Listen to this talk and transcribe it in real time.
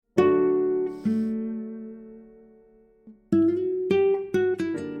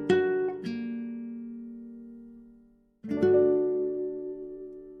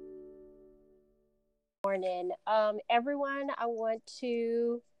morning. Everyone, I want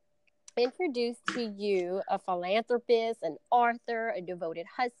to introduce to you a philanthropist, an author, a devoted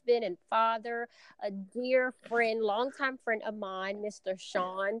husband and father, a dear friend, longtime friend of mine, Mr.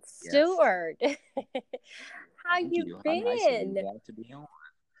 Sean Yes. Stewart. How Thank you you. How nice of you. been? Glad to be on.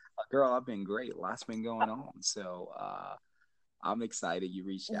 Girl, I've been great. Lots been going on. So I'm excited you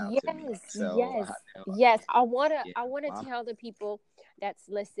reached out to me. Yes, So yes, I know, yes. I wanna yeah, I wanna a lot tell the people that's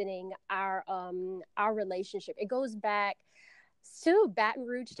listening our relationship. It goes back to Baton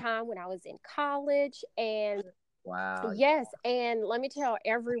Rouge time when I was in college. And wow. yes, and let me tell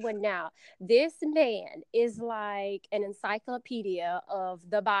everyone now, this man is like an encyclopedia of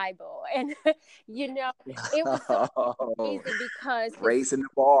the Bible. And you know, it was so Oh, amazing because his raising the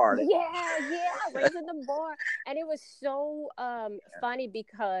bar. yeah, raising the bar. And it was so funny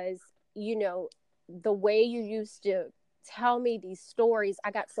because, you know, the way you used to tell me these stories,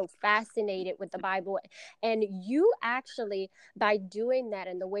 I got so fascinated with the Bible. And you actually, by doing that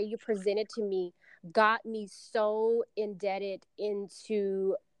and the way you presented to me, got me so indebted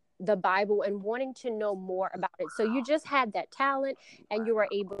into the Bible and wanting to know more about it. So you just had that talent and you were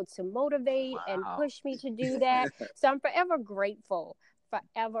able to motivate and Wow. push me to do that. So I'm forever grateful.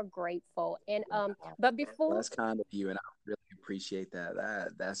 And Wow. but Well, before that's kind of you, and I really appreciate that.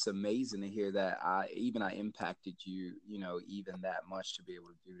 That's amazing to hear that I impacted you, even that much to be able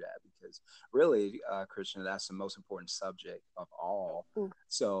to do that because really, Christian, that's the most important subject of all. mm,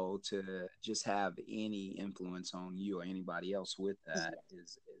 So to just have any influence on you or anybody else with that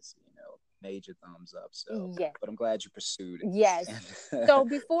is major thumbs up. So, yes. but I'm glad you pursued Yes. it. So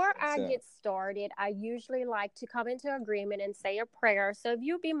before I So get started, I usually like to come into agreement and say a prayer. So if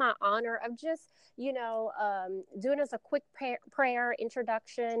you be my honor of just, doing us a quick prayer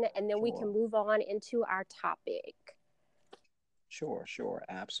introduction, and then we can sure. move on into our topic. Sure.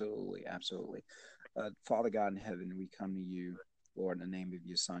 Absolutely. Absolutely. Father God in heaven, we come to you, Lord, in the name of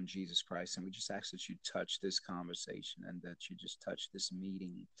your Son, Jesus Christ, and we just ask that you touch this conversation and that you just touch this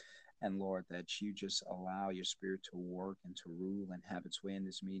meeting. And Lord, that you just allow your spirit to work and to rule and have its way in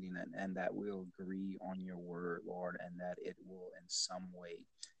this meeting, and that we'll agree on your word, Lord, and that it will in some way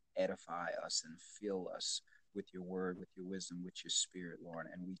edify us and fill us with your word, with your wisdom, with your spirit, Lord.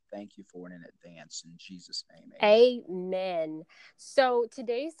 And we thank you for it in advance. In Jesus' name, amen. Amen. So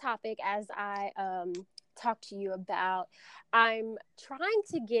today's topic, as I talk to you about, I'm trying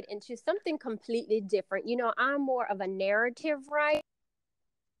to get into something completely different. You know, I'm more of a narrative writer,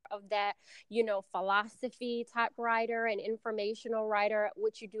 of that, philosophy type writer and informational writer,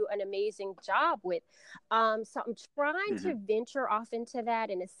 which you do an amazing job with. So I'm trying Hmm. to venture off into that,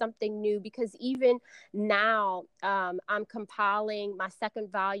 and it's something new because even now, I'm compiling my second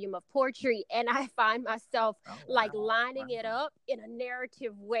volume of poetry, and I find myself Oh, like wow. lining it up in a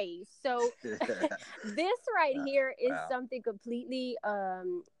narrative way. So Wow. this right here is Wow. something completely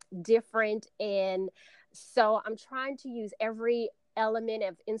different. And so I'm trying to use every element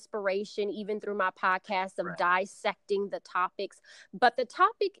of inspiration, even through my podcast, of Right. dissecting the topics. But the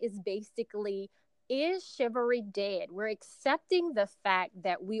topic is basically, is chivalry dead? We're accepting the fact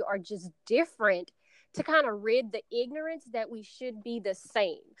that we are just different, to kind of rid the ignorance that we should be the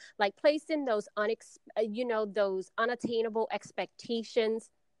same, like placing those those unattainable expectations,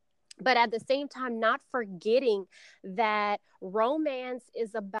 but at the same time not forgetting that romance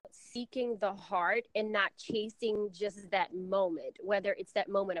is about seeking the heart and not chasing just that moment, whether it's that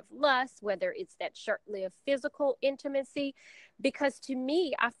moment of lust, whether it's that short-lived physical intimacy. Because to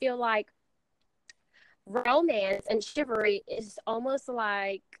me, I feel like romance and chivalry is almost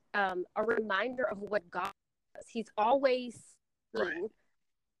like a reminder of what God does. He's always Right. seeing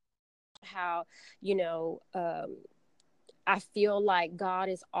how, you know um, I feel like God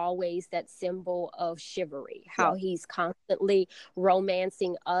is always that symbol of chivalry, Yeah. how he's constantly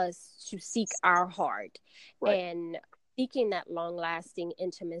romancing us to seek our heart Right. and seeking that long lasting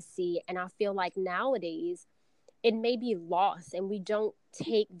intimacy. And I feel like nowadays it may be lost, and we don't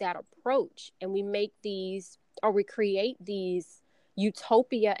take that approach, and we make these, or we create these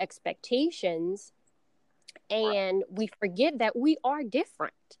utopia expectations, Right. and we forget that we are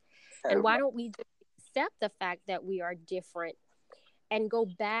different. And why Right. don't we just accept the fact that we are different and go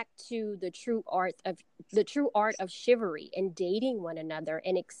back to the true art of chivalry and dating one another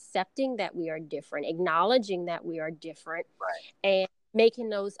and accepting that we are different, acknowledging that we are different, Right. and making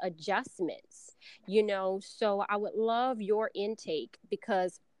those adjustments. So I would love your intake,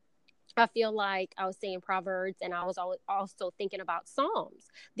 because I feel like I was saying Proverbs, and I was also thinking about Psalms.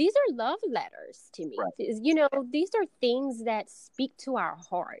 These are love letters to me. Right. You know, these are things that speak to our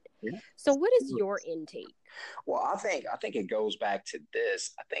heart. Yeah. So, what is your intake? Well, I think it goes back to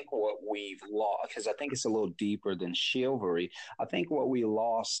this. I think what we've lost, because I think it's a little deeper than chivalry. I think what we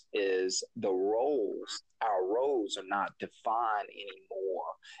lost is the roles. Our roles are not defined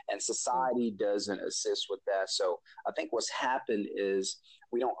anymore, and society doesn't assist with that. So I think what's happened is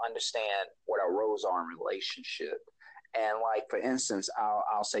we don't understand what our roles are in relationship. And like for instance,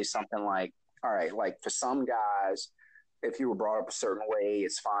 I'll say something like, all right, like for some guys, if you were brought up a certain way,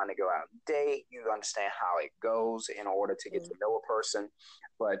 it's fine to go out and date. You understand how it goes in order to get to know a person.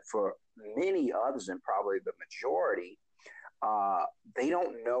 But for many others, and probably the majority, they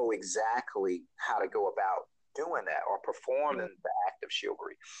don't know exactly how to go about doing that or performing the act of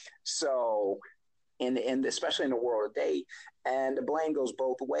chivalry. So, and especially in the world today, and the blame goes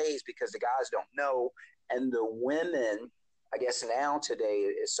both ways because the guys don't know, and the women, I guess now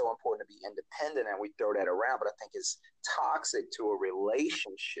today it's so important to be independent, and we throw that around, but I think it's toxic to a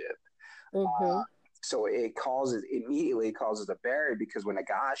relationship. Mm-hmm. So it immediately causes a barrier because when a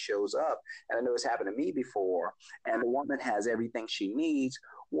guy shows up, and I know it's happened to me before, and the woman has everything she needs,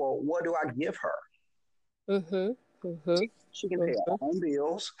 well, what do I give her? Mm-hmm. Mm-hmm. She can pay her own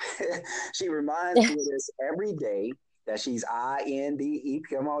bills. She reminds me of this every day that she's INDE.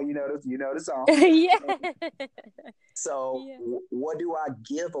 Come on, you know the song. Yeah. So Yeah. what do I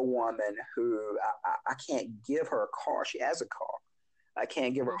give a woman who I can't give her a car? She has a car. I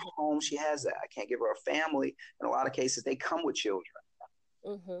can't give her a home. She has that. I can't give her a family. In a lot of cases, they come with children.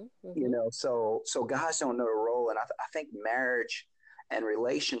 So guys don't know the role, and I think marriage and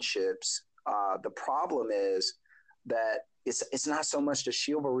relationships. The problem is that it's not so much the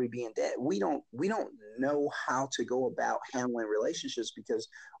chivalry being dead. We don't know how to go about handling relationships because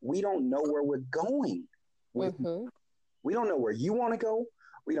we don't know where we're going. We don't know where you want to go.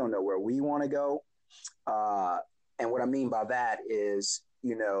 We don't know where we want to go. And what I mean by that is,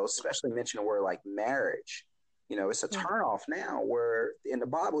 especially mention a word like marriage. It's a turnoff now, where in the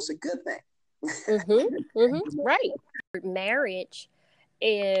Bible it's a good thing. Right. Marriage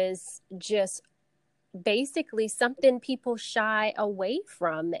is just basically something people shy away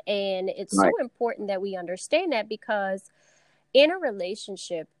from. And it's so important that we understand that, because in a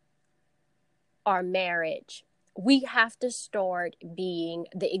relationship or marriage, we have to start being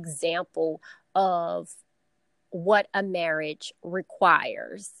the example of what a marriage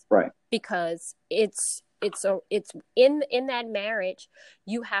requires. Right. Because it's in that marriage,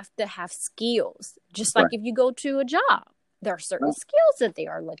 you have to have skills. Just like if you go to a job, there are certain skills that they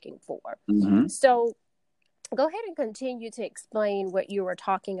are looking for. So go ahead and continue to explain what you were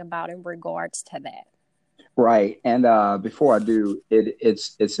talking about in regards to that. Right. And before I do,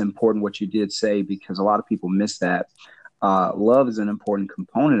 it's important what you did say, because a lot of people miss that. Love is an important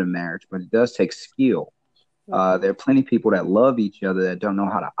component of marriage, but it does take skill. There are plenty of people that love each other that don't know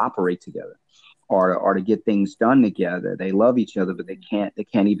how to operate together or to get things done together. They love each other, but they can't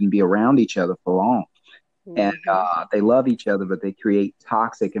even be around each other for long. And they love each other, but they create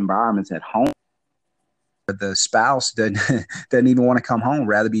toxic environments at home. The spouse doesn't even want to come home,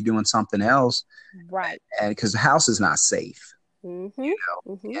 rather be doing something else. Right. And because the house is not safe.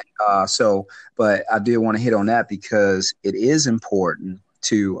 So, but I do want to hit on that because it is important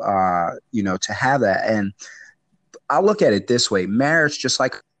to, to have that. And I look at it this way: marriage, just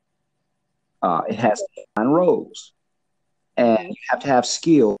like it has 9 roles, and you have to have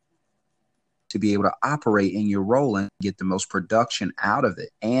skill to be able to operate in your role and get the most production out of it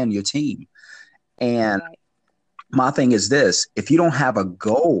and your team. And my thing is this: if you don't have a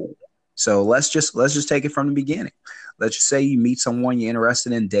goal, so let's just take it from the beginning. Let's just say you meet someone you're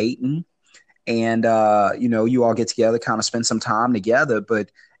interested in dating, and you all get together, kind of spend some time together,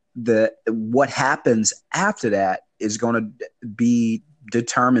 but what happens after that is going to be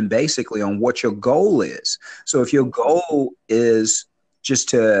determined basically on what your goal is. So if your goal is just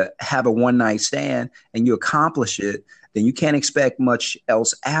to have a one-night stand and you accomplish it, then you can't expect much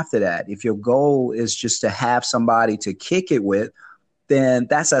else after that. If your goal is just to have somebody to kick it with, then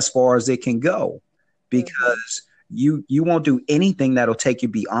that's as far as it can go, because you won't do anything that'll take you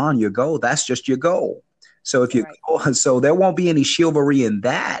beyond your goal. That's just your goal. So so there won't be any chivalry in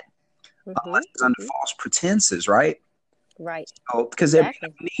that unless it's under false pretenses, right? Right. So, because there'd be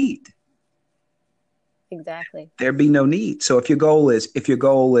no need. Exactly. There'd be no need. So if your goal is,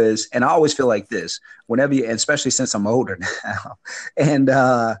 and I always feel like this, whenever you, and especially since I'm older now, and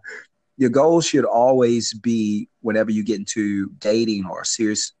your goal should always be, whenever you get into dating or a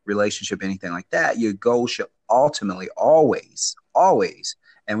serious relationship, anything like that, your goal should ultimately always,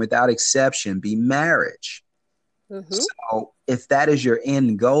 and without exception be marriage. Mm-hmm. So if that is your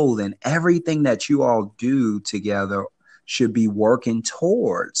end goal, then everything that you all do together should be working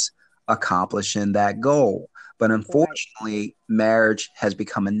towards accomplishing that goal. But unfortunately, marriage has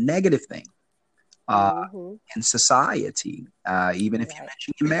become a negative thing in society. Even if you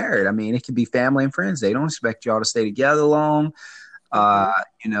mention you're married, I mean, it could be family and friends. They don't expect y'all to stay together long.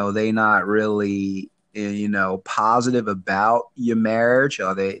 They not really, positive about your marriage,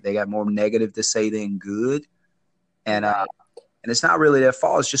 or they got more negative to say than good. And it's not really their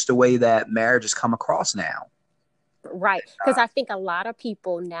fault. It's just the way that marriage has come across now. Right. Because I think a lot of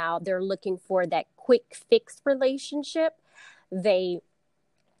people now, they're looking for that quick fix relationship. They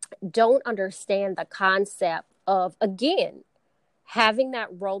don't understand the concept of, again, having that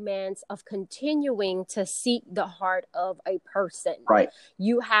romance, of continuing to seek the heart of a person. Right.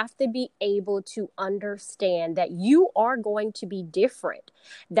 You have to be able to understand that you are going to be different.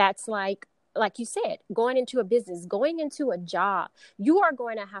 That's like you said, going into a business, going into a job, you are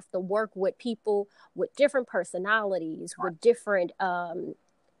going to have to work with people with different personalities, with different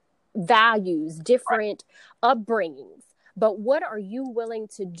values, different upbringings. But what are you willing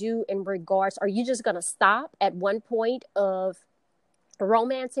to do in regards? Are you just going to stop at one point of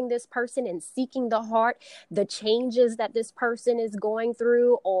romancing this person and seeking the heart, the changes that this person is going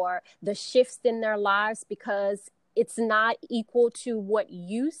through, or the shifts in their lives, because it's not equal to what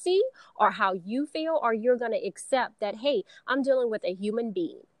you see or how you feel? Or you're going to accept that, hey, I'm dealing with a human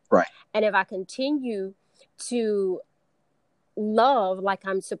being. Right. And if I continue to love like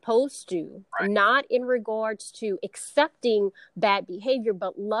I'm supposed to, not in regards to accepting bad behavior,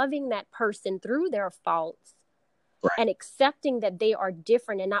 but loving that person through their faults, and accepting that they are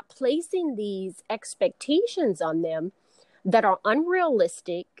different, and not placing these expectations on them that are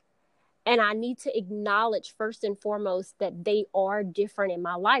unrealistic. And I need to acknowledge first and foremost that they are different in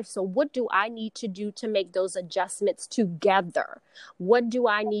my life. So what do I need to do to make those adjustments together? What do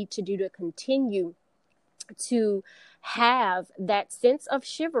I need to do to continue to have that sense of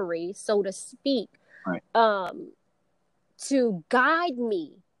chivalry, so to speak, to guide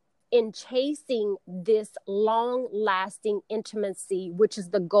me in chasing this long-lasting intimacy, which is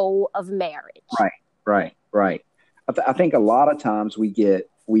the goal of marriage? Right. I think a lot of times we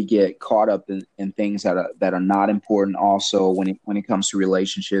get caught up in things that are not important. Also, when it comes to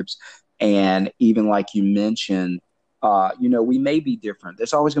relationships, and even like you mentioned, we may be different.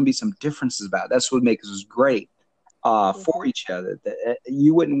 There's always going to be some differences about it. That's what makes us great for each other.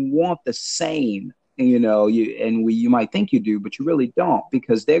 You wouldn't want the same. You might think you do, but you really don't,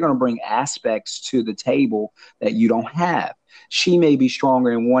 because they're going to bring aspects to the table that you don't have. She may be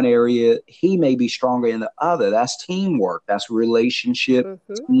stronger in one area, he may be stronger in the other. That's teamwork. That's relationship,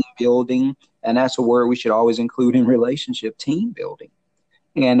 team building. And that's a word we should always include in relationship: team building.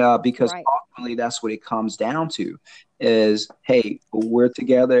 And because ultimately that's what it comes down to is, hey, we're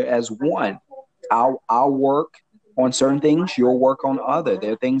together as one. I'll work on certain things, you'll work on other.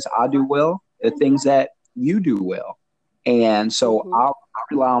 There are things I do well, there are things that you do well. And so I'll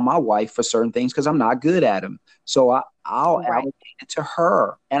rely on my wife for certain things because I'm not good at them. So I'll allocate it to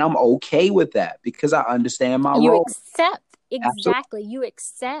her. And I'm okay with that because I understand my role. You accept. Exactly. Absolutely. You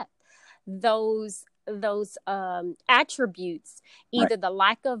accept those attributes, either the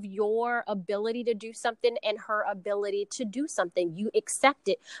lack of your ability to do something and her ability to do something. You accept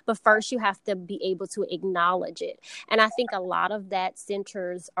it, but first you have to be able to acknowledge it. And I think a lot of that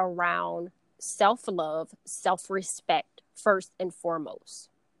centers around self-love, self-respect, first and foremost.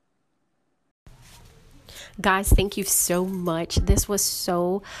 Guys, thank you so much. This was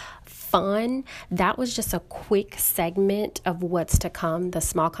so fun. That was just a quick segment of what's to come, the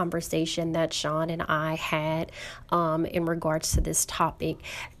small conversation that Sean and I had in regards to this topic.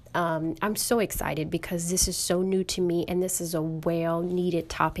 I'm so excited because this is so new to me, and this is a well-needed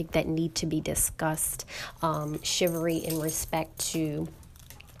topic that need to be discussed. Chivalry in respect to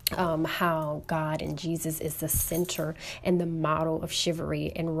how God and Jesus is the center and the model of chivalry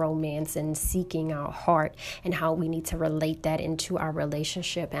and romance and seeking our heart, and how we need to relate that into our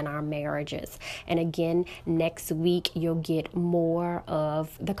relationship and our marriages. And again, next week, you'll get more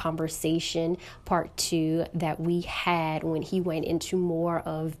of the conversation, part 2, that we had when he went into more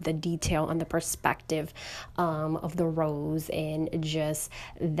of the detail on the perspective of the rose and just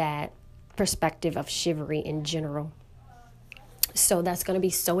that perspective of chivalry in general. So that's going to be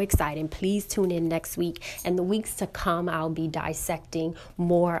so exciting. Please tune in next week. And the weeks to come, I'll be dissecting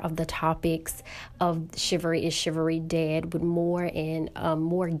more of the topics of Chivalry is Chivalry Dead with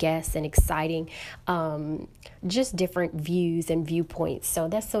more guests and exciting, just different views and viewpoints. So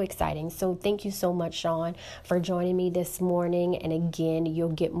that's so exciting. So thank you so much, Sean, for joining me this morning. And again, you'll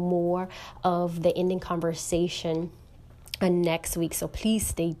get more of the ending conversation next week, so please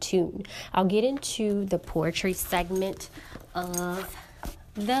stay tuned. I'll get into the poetry segment of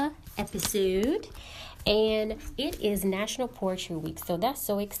the episode, and it is National Poetry Week, so that's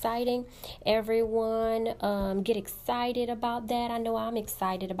so exciting. Everyone get excited about that. I know I'm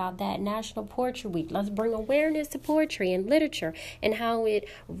excited about that. National Poetry Week. Let's bring awareness to poetry and literature and how it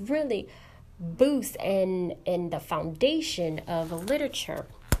really boosts and the foundation of literature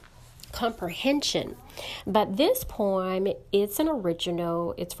comprehension. But this poem, it's an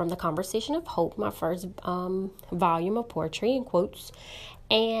original. It's from the Conversation of Hope, my first volume of poetry in quotes.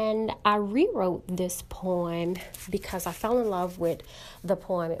 And I rewrote this poem because I fell in love with the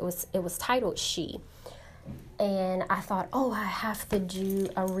poem. It was titled She. And I thought, I have to do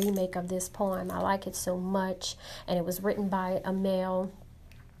a remake of this poem. I like it so much. And it was written by a male.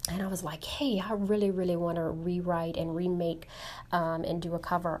 And I was like, hey, I really, really want to rewrite and remake and do a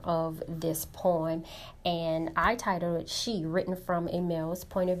cover of this poem. And I titled it She, written from a male's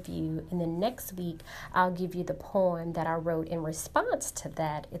point of view. And then next week, I'll give you the poem that I wrote in response to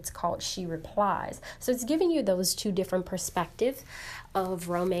that. It's called She Replies. So it's giving you those two different perspectives of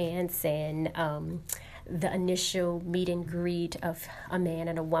romance and the initial meet and greet of a man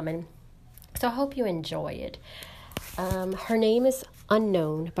and a woman. So I hope you enjoy it. Her name is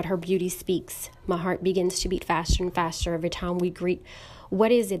unknown, but her beauty speaks. My heart begins to beat faster and faster every time we greet.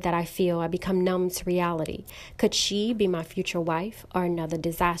 What is it that I feel? I become numb to reality. Could she be my future wife or another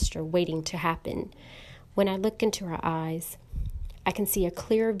disaster waiting to happen? When I look into her eyes, I can see a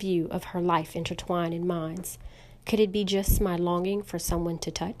clear view of her life intertwined in mine. Could it be just my longing for someone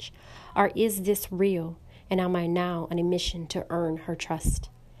to touch? Or is this real, and am I now on a mission to earn her trust?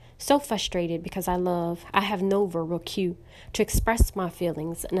 So frustrated because I have no verbal cue to express my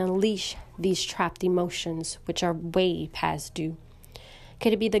feelings and unleash these trapped emotions which are way past due.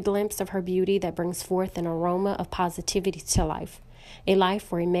 Could it be the glimpse of her beauty that brings forth an aroma of positivity to life? A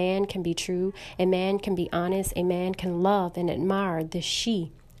life where a man can be true, a man can be honest, a man can love and admire the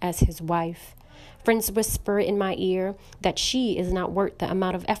she as his wife. Friends whisper in my ear that she is not worth the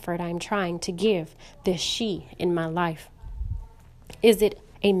amount of effort I am trying to give this she in my life. Is it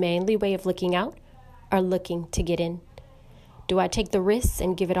a manly way of looking out or looking to get in? Do I take the risks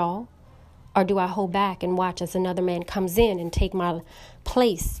and give it all? Or do I hold back and watch as another man comes in and take my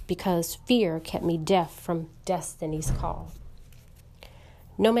place because fear kept me deaf from destiny's call?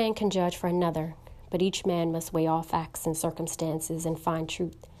 No man can judge for another, but each man must weigh all facts and circumstances and find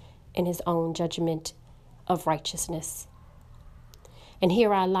truth in his own judgment of righteousness. And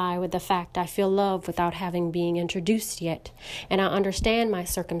here I lie with the fact I feel love without having been introduced yet. And I understand my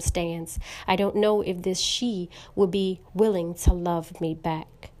circumstance. I don't know if this she will be willing to love me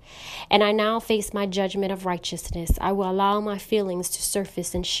back. And I now face my judgment of righteousness. I will allow my feelings to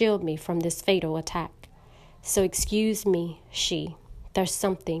surface and shield me from this fatal attack. So excuse me, she. There's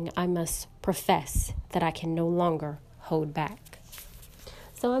something I must profess that I can no longer hold back.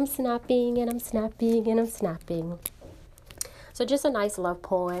 So I'm snapping and I'm snapping and I'm snapping. So just a nice love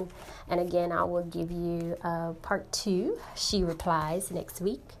poem. And again, I will give you part 2, She Replies, next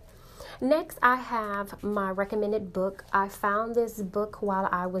week. Next, I have my recommended book. I found this book while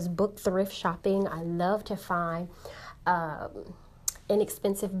I was book thrift shopping. I love to find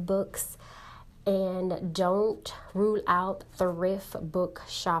inexpensive books, and don't rule out thrift book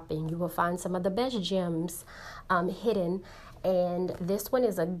shopping. You will find some of the best gems hidden, and this one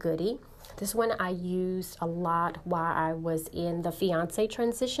is a goodie. This one I used a lot while I was in the fiance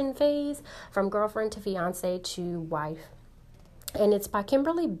transition phase, from girlfriend to fiance to wife. And it's by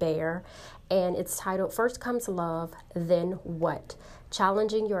Kimberly Bear, and it's titled First Comes Love, Then What?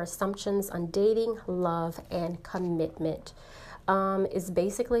 Challenging Your Assumptions on Dating, Love, and Commitment. Is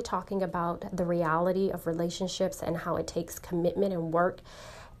basically talking about the reality of relationships and how it takes commitment and work,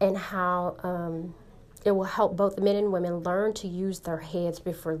 and how it will help both men and women learn to use their heads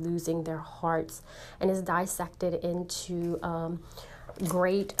before losing their hearts, and is dissected into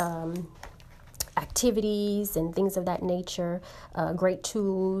great activities and things of that nature, great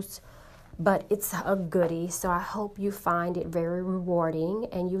tools, but it's a goodie. So I hope you find it very rewarding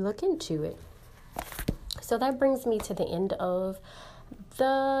and you look into it. So that brings me to the end of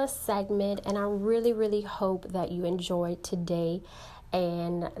the segment, and I really, really hope that you enjoyed today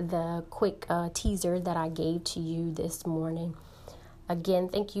and the quick teaser that I gave to you this morning. Again,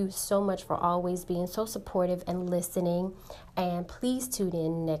 thank you so much for always being so supportive and listening. And please tune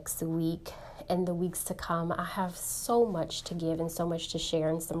in next week and the weeks to come. I have so much to give and so much to share,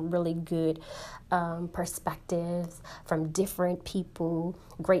 and some really good perspectives from different people,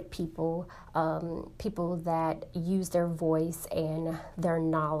 great people, people that use their voice and their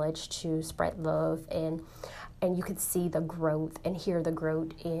knowledge to spread love, and you can see the growth and hear the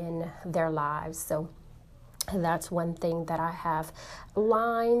growth in their lives. So that's one thing that I have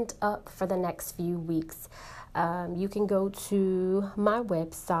lined up for the next few weeks. You can go to my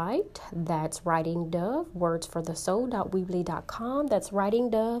website. That's Writing Dove, wordsforthesoul.weebly.com. That's Writing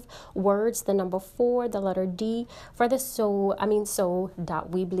Dove, words, the number 4, the letter D for the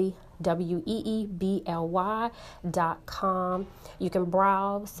soul.weebly, WEEBLY.com. You can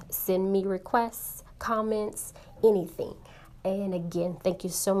browse, send me requests, comments, anything. And again, thank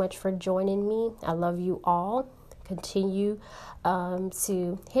you so much for joining me. I love you all. Continue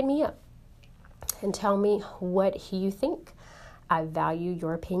to hit me up and tell me what you think. I value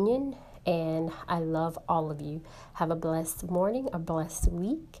your opinion, and I love all of you. Have a blessed morning, a blessed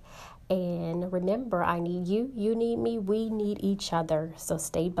week. And remember, I need you, you need me, we need each other. So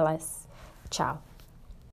stay blessed. Ciao.